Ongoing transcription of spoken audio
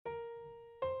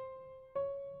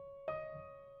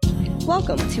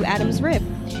Welcome to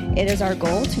AdamsRib. It is our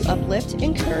goal to uplift,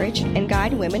 encourage, and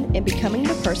guide women in becoming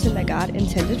the person that God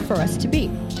intended for us to be.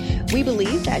 We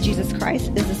believe that Jesus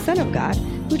Christ is the Son of God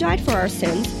who died for our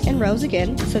sins and rose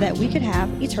again so that we could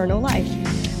have eternal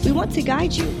life. We want to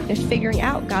guide you in figuring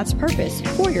out God's purpose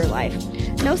for your life.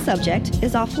 No subject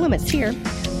is off limits here.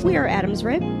 We are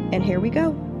AdamsRib, and here we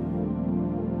go.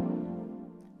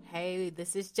 Hey,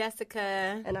 this is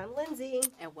Jessica. And I'm Lindsay.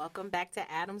 And welcome back to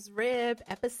AdamsRib,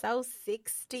 episode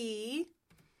 60.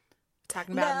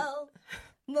 Talking about...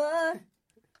 No more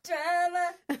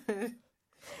drama.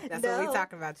 That's what we're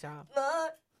talking about, y'all.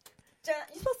 You're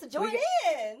supposed to join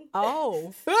in.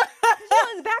 Oh. She's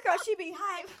in the background. She be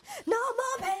hype. No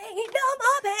more pain. No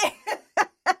more pain.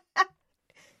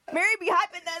 Mary be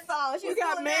hyping that song. We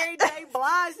got Mary J.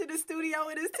 Blige in the studio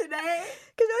with us today.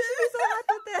 Because she be so hyped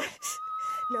with that.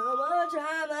 No more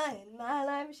drama in my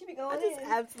life. She be going I just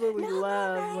absolutely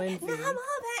love Lindsay. No more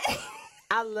pain.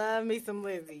 I love me some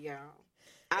Lindsay, y'all.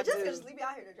 Jessica just leave me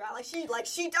out here to dry. Like she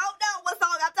don't know what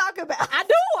song I'm talking about. I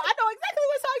do. I know exactly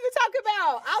what song you're talking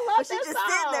about. I love that song. She's just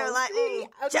sitting there like,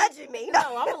 judging me.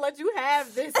 No, I'm going to let you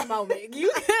have this moment.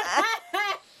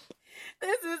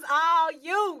 This is all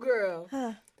you, girl.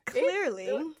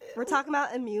 Clearly, we're talking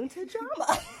about immune to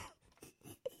drama.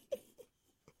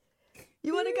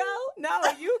 You want to go? No,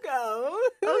 you go.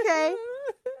 Okay.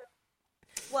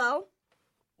 Well,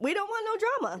 we don't want no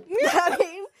drama. I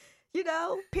mean,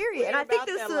 period. And I think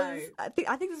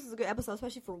this is a good episode,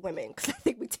 especially for women, because I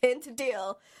think we tend to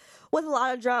deal with a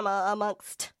lot of drama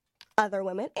amongst other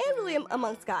women and really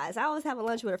amongst guys. I was having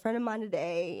lunch with a friend of mine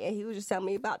today, and he was just telling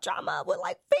me about drama with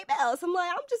like females. I'm like,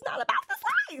 I'm just not about this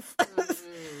life.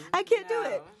 I can't do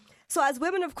it. So as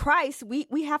women of Christ,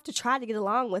 we have to try to get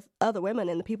along with other women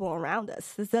and the people around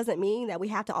us. This doesn't mean that we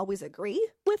have to always agree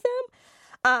with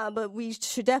them, but we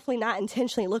should definitely not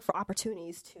intentionally look for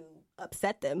opportunities to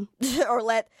upset them or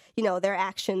let their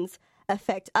actions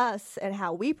affect us and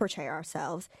how we portray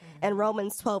ourselves. And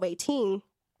Romans 12:18,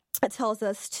 it tells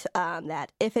us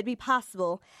that if it be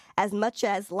possible, as much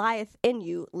as lieth in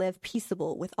you, live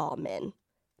peaceable with all men.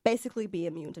 Basically, be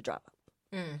immune to drama.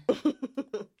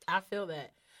 I feel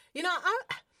that.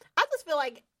 I just feel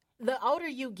like the older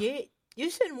you get, you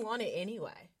shouldn't want it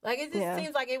anyway. Like, it just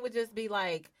seems like it would just be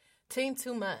like, team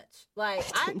too much. Like,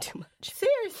 team too much.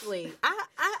 Seriously.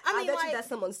 I mean, bet like, you that's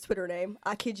someone's Twitter name.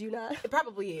 I kid you not. It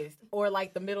probably is. Or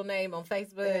like the middle name on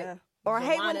Facebook. Yeah. Or I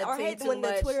hate when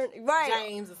the Twitter,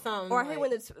 James or something. Or I hate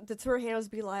when the Twitter handles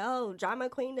be like, oh, drama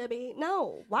queen to be.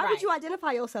 No. Why would you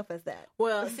identify yourself as that?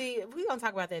 Well, see, we're going to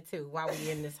talk about that too while we're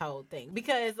in this whole thing.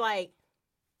 Because, like,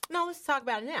 no, let's talk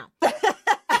about it now.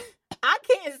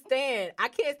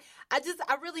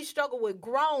 I really struggle with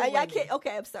grown women.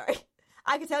 Okay, I'm sorry.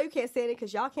 I can tell you can't stand it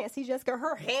because y'all can't see Jessica.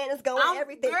 Her hand is going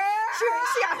everything. Girl, she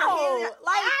got her hand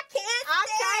like,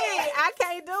 I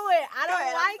can't do it. I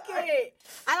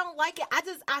don't like it.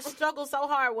 I struggle so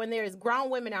hard when there's grown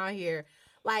women out here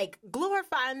like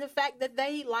glorifying the fact that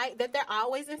they're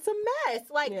always in some mess.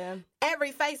 Like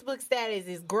every Facebook status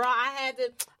is, girl, I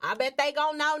bet they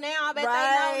gonna know now. I bet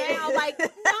they know now. Like,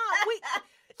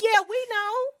 no,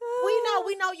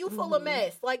 we know you full of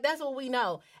mess. Like, that's what we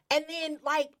know. And then,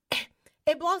 like,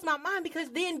 it blows my mind because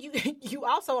then you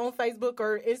also on Facebook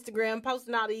or Instagram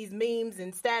posting all these memes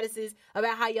and statuses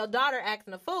about how your daughter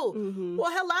acting a fool.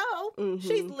 Well, hello.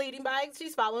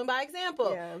 She's following by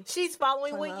example. Yeah. She's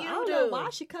following what you do. I don't know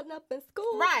why she cutting up in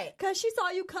school. Right. Because she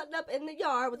saw you cutting up in the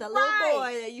yard with a little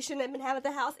boy that you shouldn't have been having at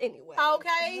the house anyway.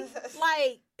 Okay.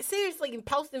 Like, seriously,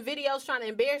 posting videos trying to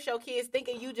embarrass your kids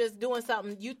thinking you just doing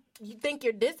something. You think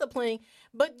you're disciplining,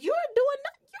 but you're doing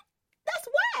nothing. That's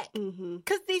whack.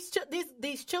 Because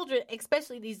these children,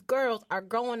 especially these girls, are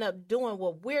growing up doing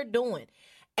what we're doing.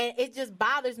 And it just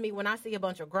bothers me when I see a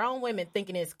bunch of grown women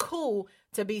thinking it's cool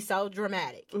to be so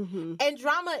dramatic. And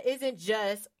drama isn't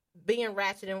just being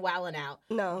ratchet and wilding out.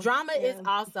 No. Drama is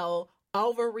also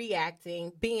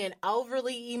overreacting, being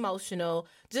overly emotional,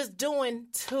 just doing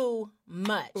too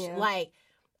much. Yeah. Like,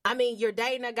 I mean, you're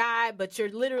dating a guy, but you're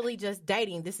literally just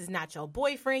dating. This is not your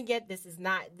boyfriend yet. There's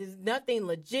nothing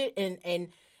legit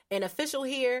and official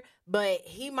here, but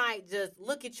he might just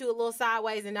look at you a little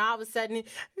sideways and all of a sudden, he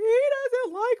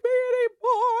doesn't like me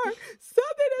anymore.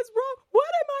 Something is wrong. What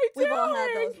am I doing? We've all had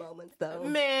those moments, though.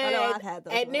 Man, I know I've had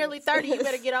those at moments. Nearly 30, you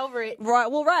better get over it.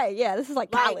 Right. Well, right. Yeah, this is like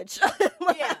college.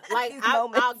 Yeah, like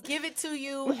I'll give it to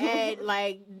you at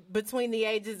like between the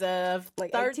ages of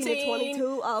like 13 to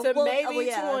 22 to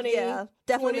maybe 20. Yeah,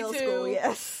 definitely 22. Middle school,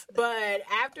 yes. But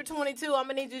after 22, I'm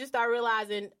gonna need you to start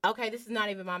realizing, okay, this is not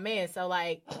even my man. So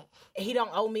like, he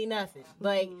don't owe me nothing.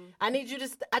 Like, I need you to.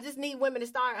 I just need women to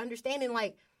start understanding,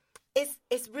 like,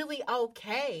 it's really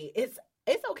okay. It's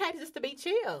okay just to be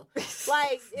chill.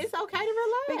 Like, it's okay to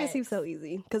relax. Make it seem so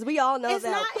easy. Because we all know it's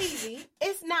not easy.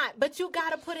 It's not. But you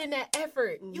got to put in that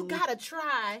effort. Mm-hmm. You got to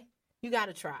try.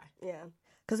 Yeah.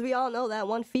 Because we all know that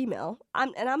one female.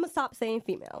 I'm going to stop saying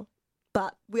female.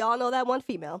 But we all know that one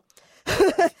female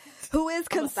who is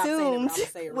consumed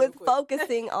with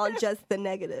focusing on just the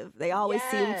negative. They always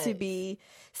seem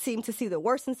to see the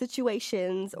worst in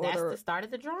situations. Or that's the start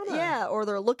of the drama. Yeah, or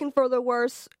they're looking for the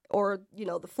worst or,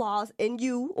 the flaws in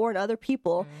you or in other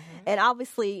people. Mm-hmm. And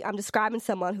obviously, I'm describing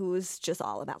someone who is just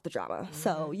all about the drama. Mm-hmm.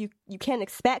 So you can't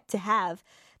expect to have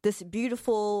this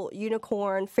beautiful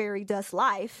unicorn fairy dust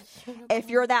life if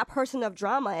you're that person of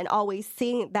drama and always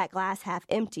seeing that glass half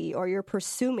empty, or you're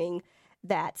presuming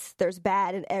that there's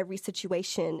bad in every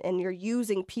situation and you're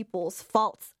using people's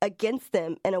faults against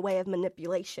them in a way of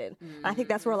manipulation. Mm-hmm. I think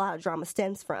that's where a lot of drama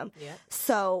stems from. Yeah.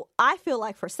 So I feel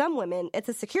like for some women, it's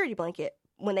a security blanket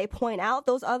when they point out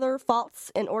those other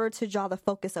faults in order to draw the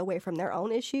focus away from their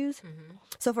own issues. Mm-hmm.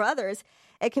 So for others,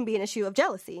 it can be an issue of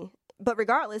jealousy. But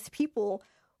regardless, people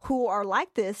who are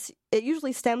like this, it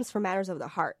usually stems from matters of the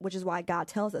heart, which is why God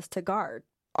tells us to guard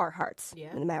our hearts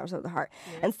in the matters of the heart.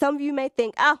 Yeah. And some of you may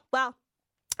think, oh, well,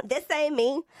 this ain't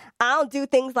me. I don't do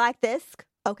things like this.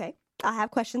 Okay, I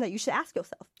have questions that you should ask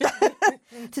yourself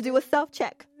to do a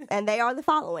self-check. And they are the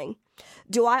following.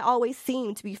 Do I always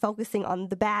seem to be focusing on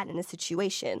the bad in a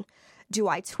situation? Do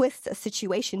I twist a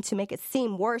situation to make it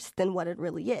seem worse than what it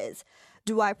really is?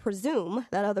 Do I presume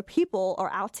that other people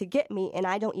are out to get me and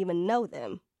I don't even know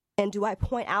them? And do I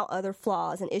point out other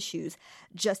flaws and issues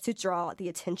just to draw the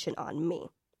attention on me?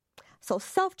 So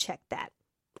self-check that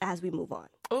as we move on.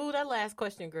 Oh, that last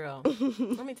question, girl.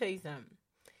 Let me tell you something.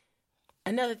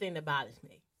 Another thing that bothers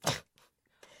me.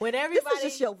 When everybody... This is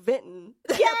just your venting.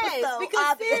 Yes, episode, because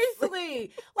obviously.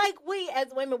 seriously, like, we as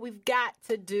women, we've got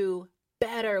to do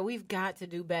better. We've got to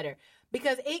do better.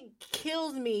 Because it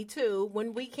kills me, too,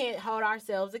 when we can't hold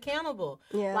ourselves accountable.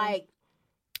 Yeah. Like,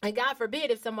 and God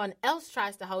forbid if someone else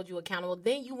tries to hold you accountable,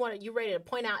 then you're ready to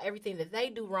point out everything that they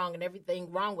do wrong and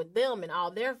everything wrong with them and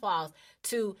all their flaws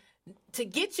to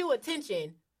get you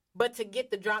attention, but to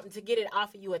get the drop to get it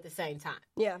off of you at the same time.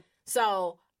 Yeah.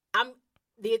 So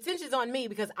the attention's on me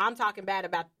because I'm talking bad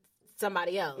about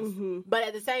somebody else. Mm-hmm. But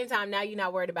at the same time, now you're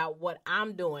not worried about what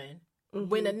I'm doing. Mm-hmm.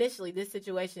 When initially this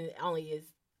situation only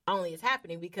is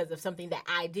happening because of something that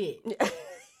I did.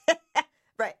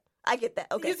 Right. I get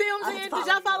that. Okay. You see what I'm saying? Did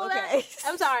y'all follow that?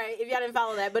 I'm sorry if y'all didn't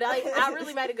follow that, but I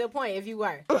really made a good point if you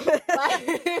were.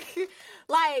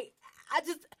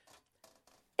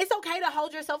 It's okay to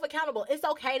hold yourself accountable. It's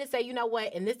okay to say, you know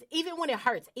what, and this, even when it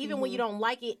hurts, even when you don't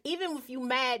like it, even if you're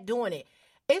mad doing it,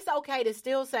 it's okay to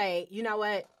still say, you know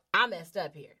what, I messed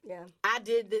up here. Yeah. I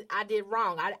did this, I did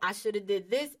wrong. I should have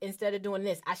did this instead of doing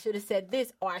this. I should have said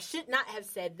this, or I should not have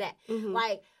said that. Mm-hmm.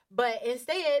 But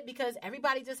instead, because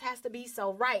everybody just has to be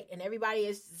so right, and everybody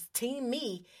is team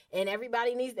me, and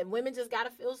everybody needs that, women just got to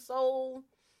feel so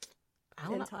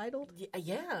entitled.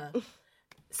 Yeah.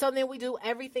 So then we do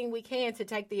everything we can to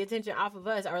take the attention off of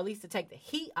us, or at least to take the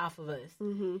heat off of us.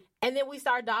 Mm-hmm. And then we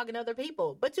start dogging other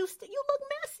people. But you look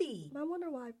messy. I wonder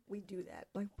why we do that.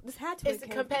 Like, this had to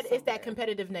It's that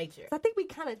competitive nature. I think we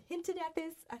kind of hinted at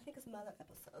this. I think it's some other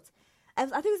episodes. I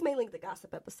think it's mainly the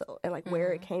gossip episode and, like,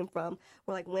 where it came from.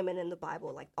 Where, like, women in the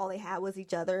Bible, like, all they had was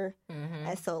each other. Mm-hmm.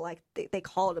 And so, like, they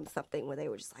called them something where they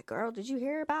were just like, girl, did you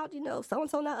hear about,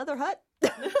 so-and-so in that other hut?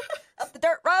 Up the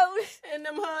dirt road. In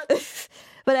them huts.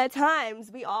 But at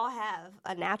times, we all have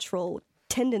a natural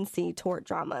tendency toward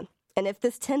drama. And if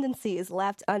this tendency is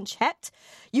left unchecked,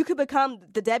 you could become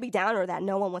the Debbie Downer that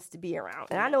no one wants to be around.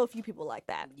 And I know a few people like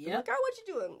that. Yeah. Like, girl, what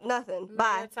you doing? Nothing.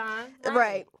 Bye. Time.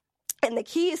 Right. And the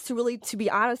key is to be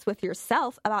honest with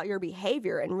yourself about your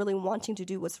behavior and really wanting to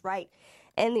do what's right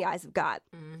in the eyes of God.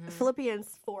 Mm-hmm. Philippians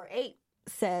 4:8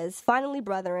 says, finally,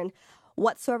 brethren,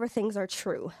 whatsoever things are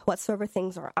true, whatsoever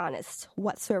things are honest,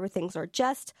 whatsoever things are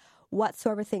just,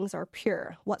 whatsoever things are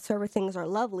pure, whatsoever things are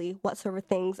lovely, whatsoever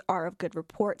things are of good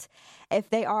report,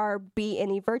 if they be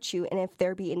any virtue, and if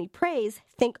there be any praise,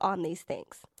 think on these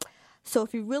things. So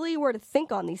if you really were to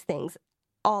think on these things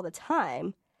all the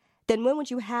time, then when would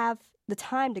you have the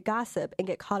time to gossip and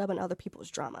get caught up in other people's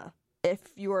drama? If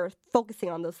you were focusing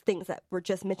on those things that were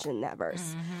just mentioned in that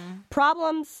verse. Mm-hmm.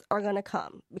 Problems are going to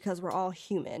come because we're all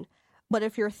human. But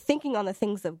if you're thinking on the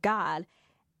things of God,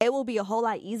 it will be a whole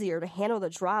lot easier to handle the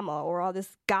drama or all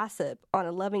this gossip on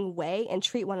a loving way and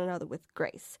treat one another with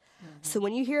grace. Mm-hmm. So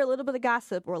when you hear a little bit of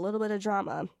gossip or a little bit of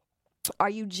drama, Are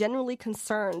you genuinely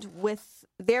concerned with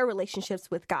their relationships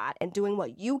with God and doing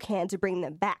what you can to bring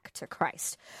them back to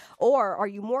Christ? Or are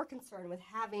you more concerned with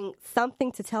having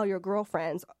something to tell your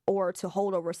girlfriends or to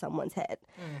hold over someone's head?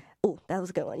 Oh, that was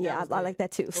a good one. Yeah, I like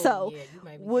that too. So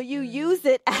will you use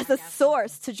it as a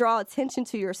source to draw attention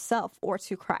to yourself or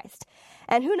to Christ?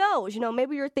 And who knows,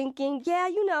 maybe you're thinking, yeah,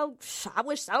 I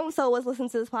wish so-and-so was listening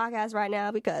to this podcast right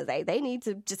now because they need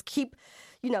to just keep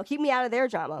me out of their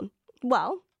drama.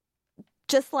 Well,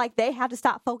 just like they have to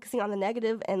stop focusing on the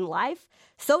negative in life,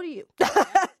 so do you.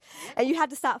 And you have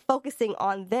to stop focusing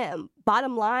on them.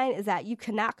 Bottom line is that you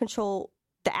cannot control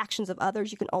the actions of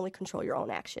others. You can only control your own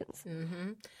actions.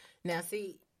 Mm-hmm. Now,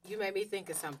 see, you made me think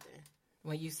of something.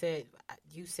 When you said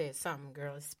something,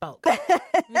 girl, it spoke.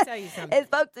 Let me tell you something. It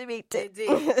spoke to me, too. It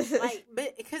did.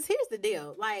 Because here's the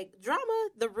deal. Drama,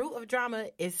 the root of drama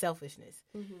is selfishness.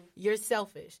 Mm-hmm. You're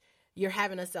selfish. You're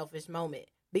having a selfish moment.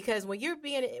 Because when you're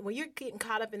getting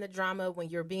caught up in the drama, when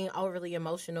you're being overly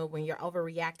emotional, when you're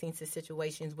overreacting to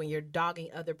situations, when you're dogging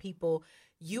other people,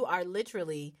 you are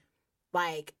literally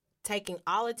taking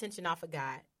all attention off of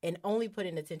God and only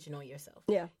putting attention on yourself.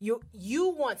 Yeah. You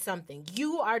want something.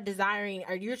 You are desiring,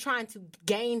 or you're trying to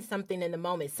gain something in the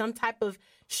moment, some type of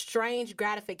strange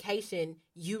gratification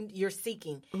you're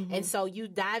seeking. Mm-hmm. And so you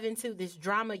dive into this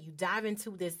drama, you dive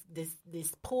into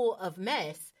this pool of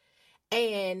mess,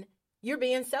 and you're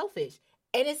being selfish.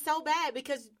 And it's so bad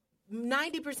because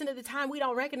 90% of the time we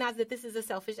don't recognize that this is a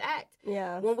selfish act.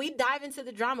 Yeah. When we dive into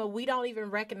the drama, we don't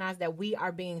even recognize that we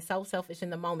are being so selfish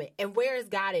in the moment. And where is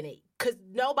God in it? Because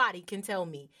nobody can tell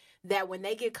me that when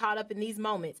they get caught up in these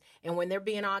moments and when they're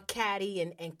being all catty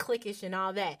and cliquish and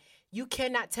all that, you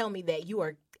cannot tell me that you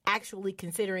are actually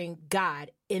considering God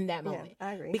in that moment. Yeah,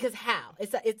 I agree. Because how? It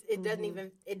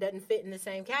doesn't fit in the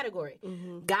same category.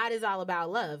 Mm-hmm. God is all about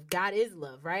love. God is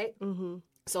love, right? Mm-hmm.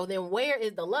 So then where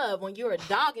is the love when you're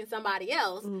dogging somebody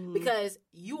else because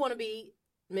you want to be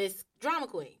Miss Drama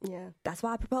Queen? Yeah. That's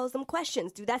why I propose them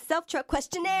questions. Do that self-check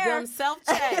questionnaire. Them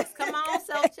self-checks. Come on,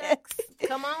 self-checks.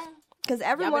 Come on. Because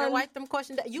everyone... Y'all better write them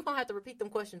questions. You're going to have to repeat them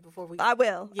questions before we... I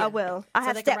will. Yeah. I will. I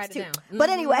have steps, too. Mm-hmm. But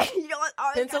anyway, you know what?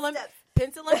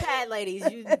 Pencil and pad, ladies.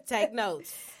 You take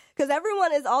notes. Because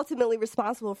everyone is ultimately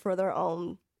responsible for their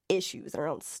own issues, their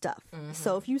own stuff. Mm-hmm.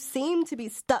 So if you seem to be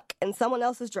stuck in someone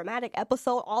else's dramatic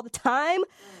episode all the time,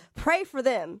 pray for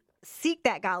them. Seek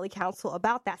that godly counsel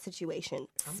about that situation.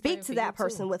 Speak to that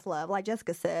person with love, like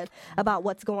Jessica said, about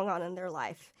what's going on in their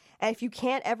life. And if you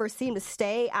can't ever seem to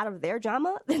stay out of their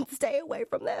drama, then stay away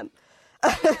from them.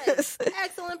 Yes,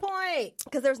 excellent point.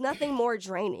 Because there's nothing more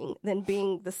draining than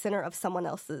being the center of someone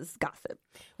else's gossip.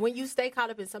 When you stay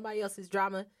caught up in somebody else's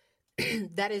drama,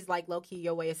 that is low-key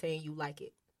your way of saying you like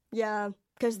it. Yeah,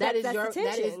 because that's your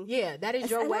attention. That is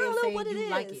your way of saying you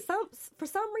like it. For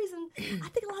some reason, I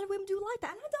think a lot of women do like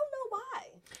that, and I don't know why.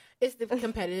 It's the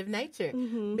competitive nature.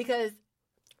 Mm-hmm. Because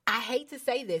I hate to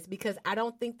say this, because I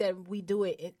don't think that we do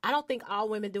it. I don't think all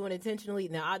women do it intentionally.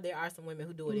 Now, there are some women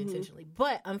who do it intentionally.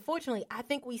 But unfortunately, I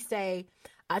think we stay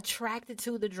attracted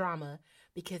to the drama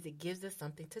because it gives us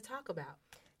something to talk about.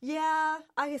 Yeah,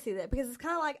 I can see that. Because it's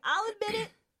kind of like, I'll admit it,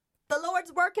 the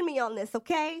Lord's working me on this,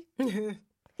 okay?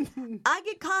 I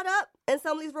get caught up in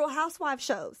some of these Real Housewives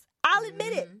shows. I'll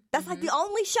admit it. That's the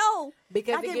only show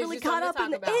because I get really caught up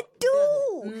in. It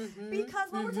do. Mm-hmm.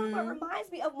 Because what we're talking about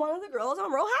reminds me of one of the girls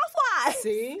on Real Housewives.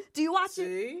 See? Do you watch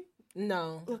it?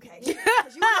 No. Okay.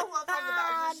 Because you know what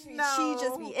I'm talking about. She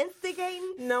just be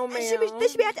instigating. No, ma'am. And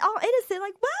she be acting all innocent.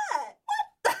 Like, what?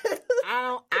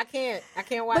 I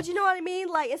can't watch. But you know what I mean?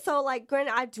 It's so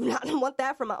granted, I do not want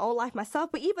that for my own life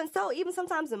myself. But even so, even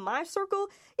sometimes in my circle,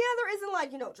 yeah, there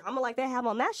isn't drama like they have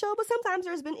on that show. But sometimes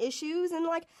there's been issues, and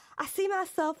I see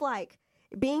myself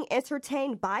being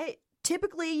entertained by it.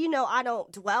 Typically, I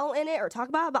don't dwell in it or talk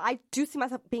about it, but I do see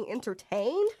myself being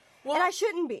entertained. Well, and I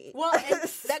shouldn't be. Well, and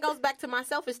that goes back to my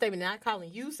selfish statement. Not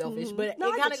calling you selfish, but it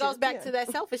kind of goes back to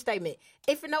that selfish statement.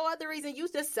 If for no other reason, you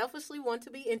just selfishly want to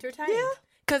be entertained. Yeah.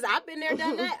 Because I've been there,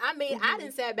 done that. I mean, I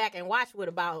didn't sat back and watch with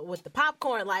the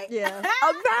popcorn. Yeah.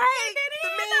 All right.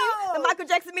 The Michael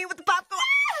Jackson meme with the popcorn.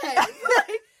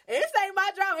 This ain't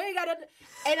my drama. We ain't got to.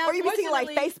 Or you be seeing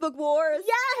Facebook wars.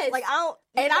 Yes. I'll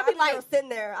be sitting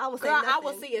there. I will say nothing. I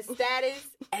will see a status,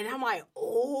 and I'm like,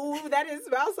 oh, that is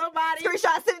about somebody.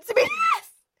 Screenshot sent it to me. Yes.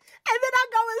 And then I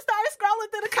go and start scrolling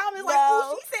through the comments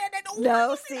oh, she said that. Oh,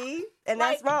 no, see? And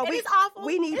that's wrong. It's awful.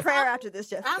 We need prayer after this,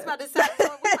 Jessica. I was about to say,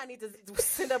 we might need to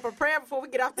send up a prayer before we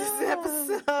get off this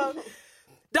episode.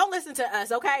 Don't listen to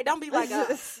us, okay? Don't be like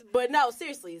us. But no,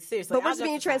 seriously. But we're just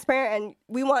being transparent, and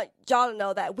we want y'all to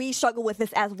know that we struggle with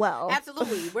this as well.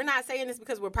 Absolutely. We're not saying this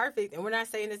because we're perfect, and we're not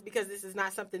saying this because this is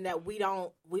not something that we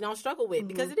don't struggle with,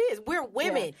 because it is. We're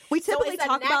women. Yeah. We typically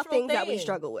talk about things that we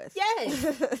struggle with.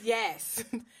 Yes. Yes.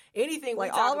 Anything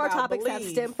like we talk all of our about, topics have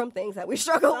stemmed from things that we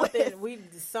struggle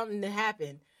with. Something that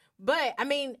happened. But, I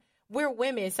mean, we're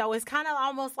women, so it's kind of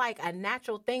almost like a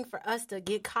natural thing for us to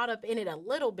get caught up in it a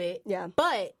little bit. Yeah.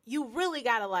 But you really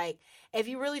got to, if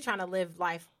you're really trying to live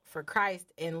life for Christ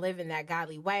and live in that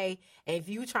godly way, and if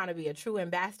you're trying to be a true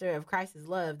ambassador of Christ's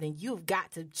love, then you've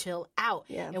got to chill out.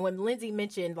 Yeah. And when Lindsay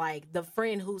mentioned, the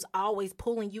friend who's always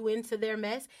pulling you into their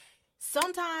mess,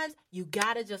 sometimes you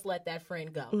got to just let that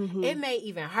friend go. Mm-hmm. It may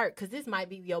even hurt, because this might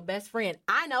be your best friend.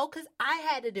 I know, because I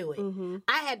had to do it. Mm-hmm.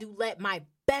 I had to let my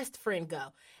best friend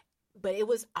go. But it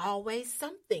was always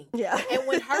something. Yeah. And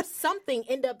when her something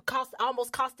ended up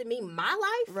almost costing me my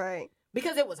life. Right.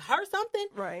 Because it was her something.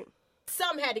 Right.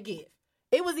 Something had to give.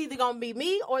 It was either going to be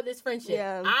me or this friendship.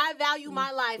 Yeah. I value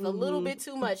my life a little bit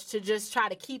too much to just try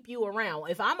to keep you around.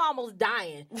 If I'm almost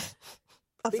dying.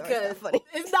 Because funny.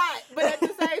 It's not. But at the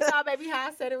same time, maybe how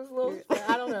I said it was a little,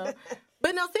 I don't know.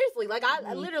 But no, seriously,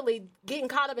 I literally getting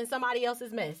caught up in somebody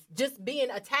else's mess. Just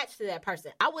being attached to that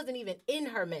person. I wasn't even in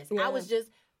her mess. Yeah. I was just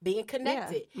being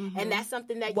connected. Yeah. Mm-hmm. And that's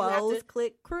something that you have to...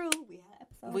 Click Crew.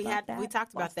 We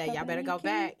talked about that. Y'all better go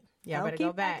back. Y'all better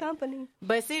go back. Company.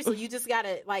 But seriously, you just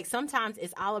gotta, sometimes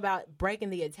it's all about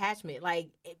breaking the attachment.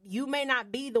 You may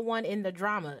not be the one in the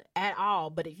drama at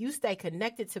all, but if you stay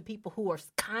connected to people who are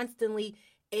constantly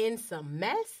in some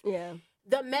mess,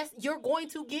 the mess, you're going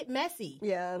to get messy.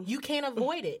 Yeah. You can't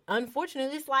avoid it.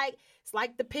 Unfortunately, it's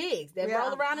like the pigs that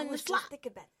roll around in the slop. Look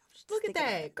at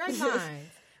that. Great minds.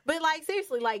 But,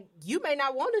 seriously, you may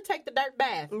not want to take the dirt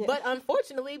bath. Yeah. But,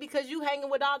 unfortunately, because you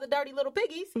hanging with all the dirty little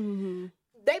piggies,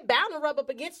 they bound to rub up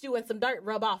against you and some dirt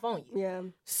rub off on you. Yeah.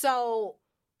 So,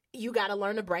 you got to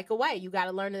learn to break away. You got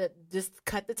to learn to just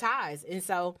cut the ties. And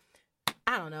so,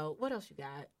 I don't know. What else you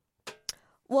got?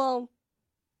 Well,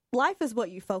 life is what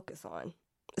you focus on.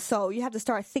 So you have to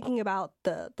start thinking about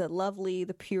the lovely,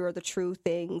 the pure, the true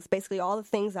things, basically all the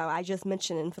things that I just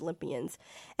mentioned in Philippians,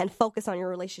 and focus on your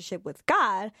relationship with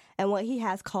God and what he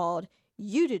has called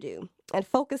you to do, and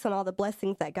focus on all the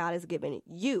blessings that God has given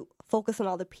you. Focus on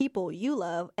all the people you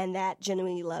love and that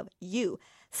genuinely love you.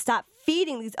 Stop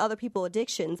feeding these other people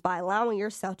addictions by allowing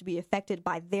yourself to be affected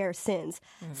by their sins.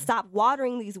 Stop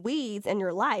watering these weeds in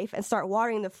your life and start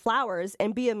watering the flowers,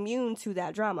 and be immune to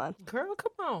that drama. Girl,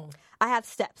 come on. I have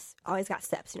steps. I always got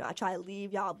steps. I try to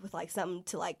leave y'all with something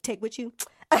to take with you.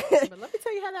 But let me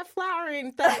tell you how that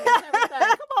flowering thing is everything.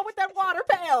 Come on with that water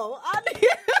pail.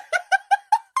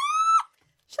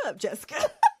 Shut up,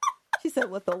 Jessica. She said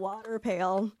with the water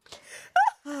pail.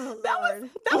 Oh, that was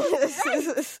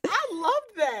great. I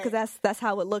loved that. Because that's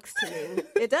how it looks to me.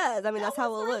 It does. I mean, that's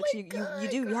how it looks. You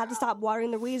do. You have to stop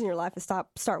watering the weeds in your life and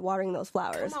start watering those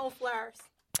flowers. Come on, flowers.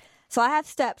 So I have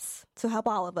steps to help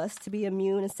all of us to be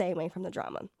immune and stay away from the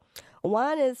drama.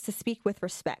 One is to speak with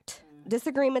respect.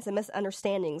 Disagreements and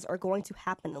misunderstandings are going to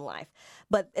happen in life,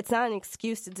 but it's not an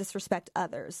excuse to disrespect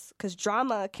others, because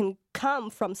drama can come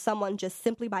from someone just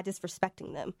simply by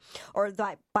disrespecting them, or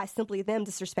by simply them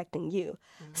disrespecting you.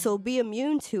 So be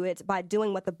immune to it by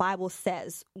doing what the Bible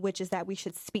says, which is that we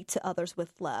should speak to others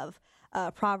with love.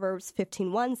 Proverbs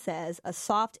 15:1 says, "A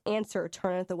soft answer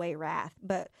turneth away wrath,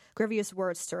 but grievous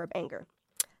words stir up anger."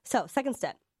 So, second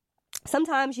step.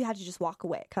 Sometimes you have to just walk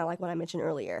away, kind of like what I mentioned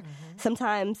earlier.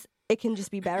 Sometimes it can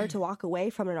just be better to walk away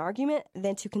from an argument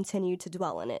than to continue to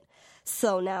dwell in it.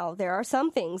 So now there are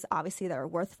some things, obviously, that are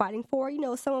worth fighting for.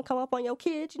 Someone come up on your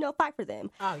kids, fight for them.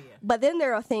 Oh, yeah. But then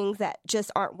there are things that just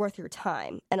aren't worth your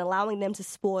time and allowing them to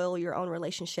spoil your own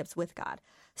relationships with God.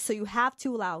 So you have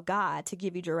to allow God to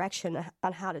give you direction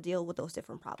on how to deal with those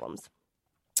different problems.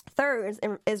 Third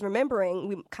is remembering,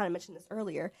 we kind of mentioned this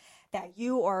earlier, that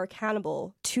you are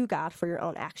accountable to God for your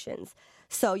own actions.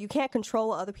 So you can't control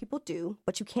what other people do,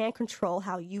 but you can control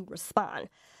how you respond.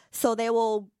 So they're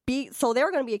going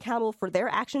to be accountable for their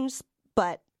actions,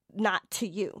 but not to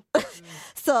you.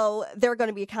 So they're going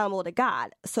to be accountable to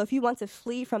God. So if you want to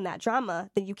flee from that drama,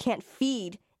 then you can't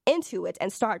feed into it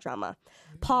and start drama.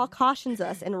 Paul cautions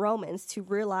us in Romans to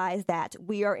realize that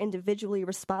we are individually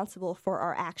responsible for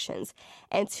our actions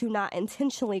and to not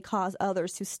intentionally cause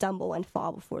others to stumble and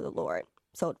fall before the Lord.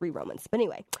 So read Romans. But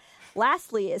anyway,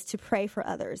 lastly is to pray for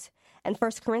others. In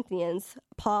 1 Corinthians,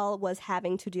 Paul was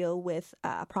having to deal with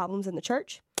problems in the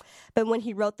church. But when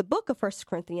he wrote the book of 1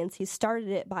 Corinthians, he started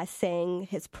it by saying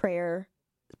his prayer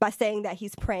saying that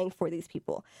he's praying for these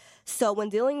people. So when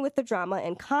dealing with the drama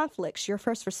and conflicts, your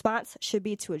first response should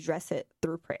be to address it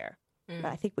through prayer. And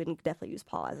I think we can definitely use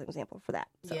Paul as an example for that.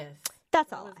 So yes.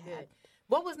 That's all I had.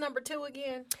 What was number 2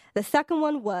 again? The second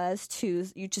one was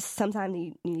sometimes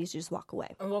you need to just walk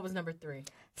away. And what was number 3?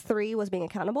 3 was being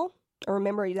accountable.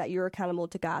 Remember that you're accountable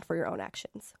to God for your own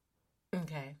actions.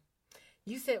 Okay.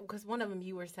 You said, because one of them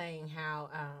you were saying how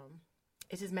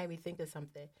it just made me think of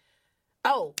something.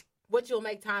 Oh, what you'll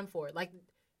make time for. Like,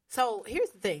 so here's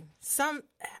the thing.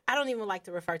 I don't even like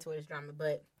to refer to it as drama,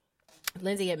 but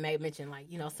Lindsay had mentioned, like,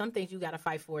 some things you got to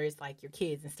fight for is like your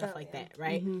kids and stuff that,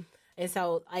 right? Mm-hmm. And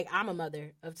so, like, I'm a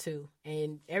mother of 2,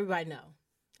 and everybody know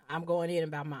I'm going in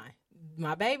about mine.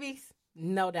 My babies,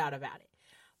 no doubt about it.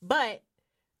 But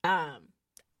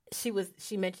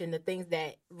she mentioned the things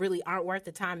that really aren't worth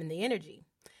the time and the energy.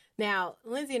 Now,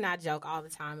 Lindsay and I joke all the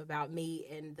time about me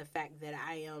and the fact that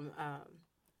I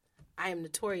am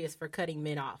notorious for cutting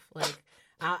men off. Like,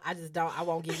 I just don't. I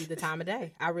won't give you the time of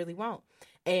day. I really won't.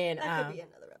 And that could be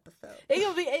another episode.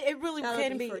 It really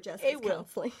can be. It will.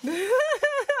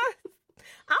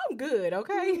 I'm good,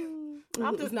 okay?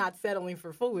 I'm just not settling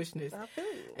for foolishness.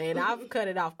 And I've cut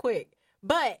it off quick.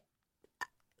 But,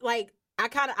 like,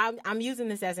 I'm using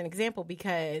this as an example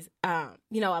because, a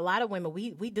lot of women,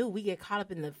 we get caught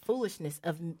up in the foolishness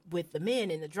with the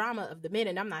men and the drama of the men.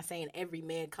 And I'm not saying every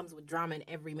man comes with drama and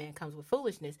every man comes with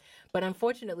foolishness. But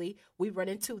unfortunately, we run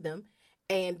into them.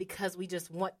 And because we just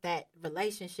want that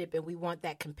relationship and we want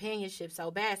that companionship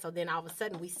so bad. So then all of a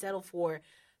sudden we settle for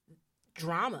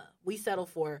drama. We settle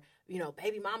for,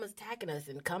 baby mama's attacking us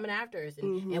and coming after us.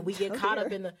 And we get caught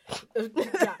up in the...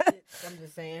 I'm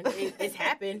just saying. It's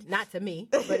happened. Not to me,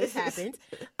 but it's happened.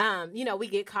 We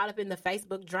get caught up in the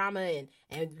Facebook drama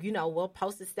and we'll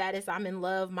post a status, I'm in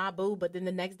love, my boo. But then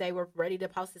the next day we're ready to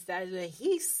post a status,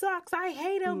 he sucks, I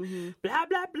hate him, blah,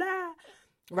 blah, blah.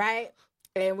 Right?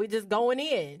 And we just going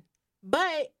in.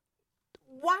 But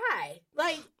why?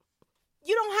 Like,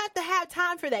 you don't have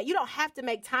time for that. You don't have to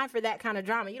make time for that kind of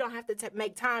drama. You don't have to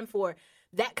make time for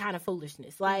that kind of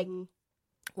foolishness. Like,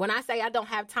 when I say I don't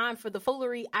have time for the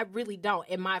foolery, I really don't.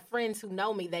 And my friends who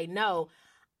know me, they know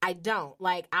I don't.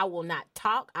 Like, I will not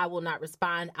talk. I will not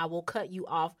respond. I will cut you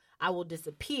off. I will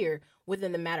disappear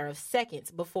within the matter of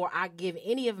seconds before I give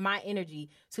any of my energy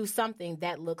to something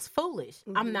that looks foolish.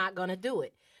 I'm not going to do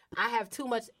it.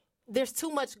 There's too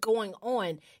much going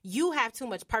on. You have too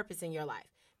much purpose in your life.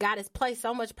 God has placed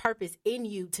so much purpose in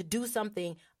you to do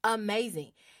something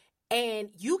amazing. And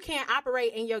you can't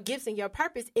operate in your gifts and your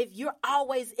purpose if you're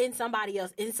always in somebody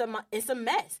else, in some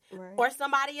mess, right, or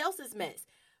somebody else's mess.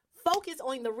 Focus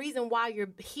on the reason why you're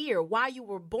here, why you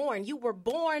were born. You were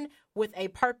born with a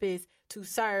purpose to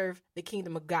serve the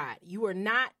kingdom of God. You were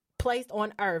not placed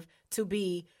on earth to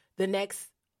be the next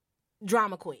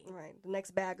drama queen. Right. The next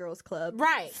Bad Girls Club.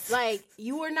 Right. Like,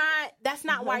 you are not, that's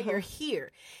not why you're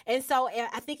here. And so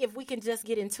I think if we can just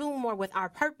get in tune more with our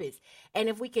purpose, and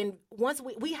if we can, once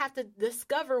we have to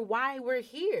discover why we're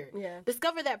here. Yeah.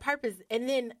 Discover that purpose and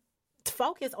then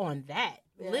focus on that.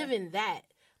 Yeah. Live in that.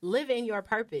 Live in your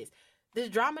purpose. This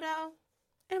drama though,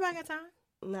 anybody got time?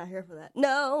 I'm not here for that.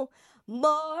 No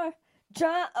more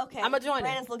drama. Okay. I'm going to join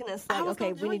Brandon's it. looking at us like,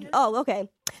 okay, we need, oh, okay.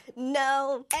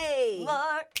 No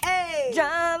more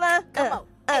drama. Come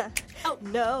on.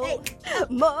 No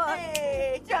more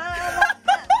drama.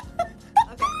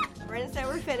 Okay. Brandon said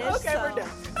we're finished. Okay, so. we're done.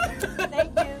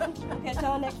 Thank you. Catch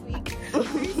y'all next week.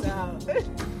 Peace out.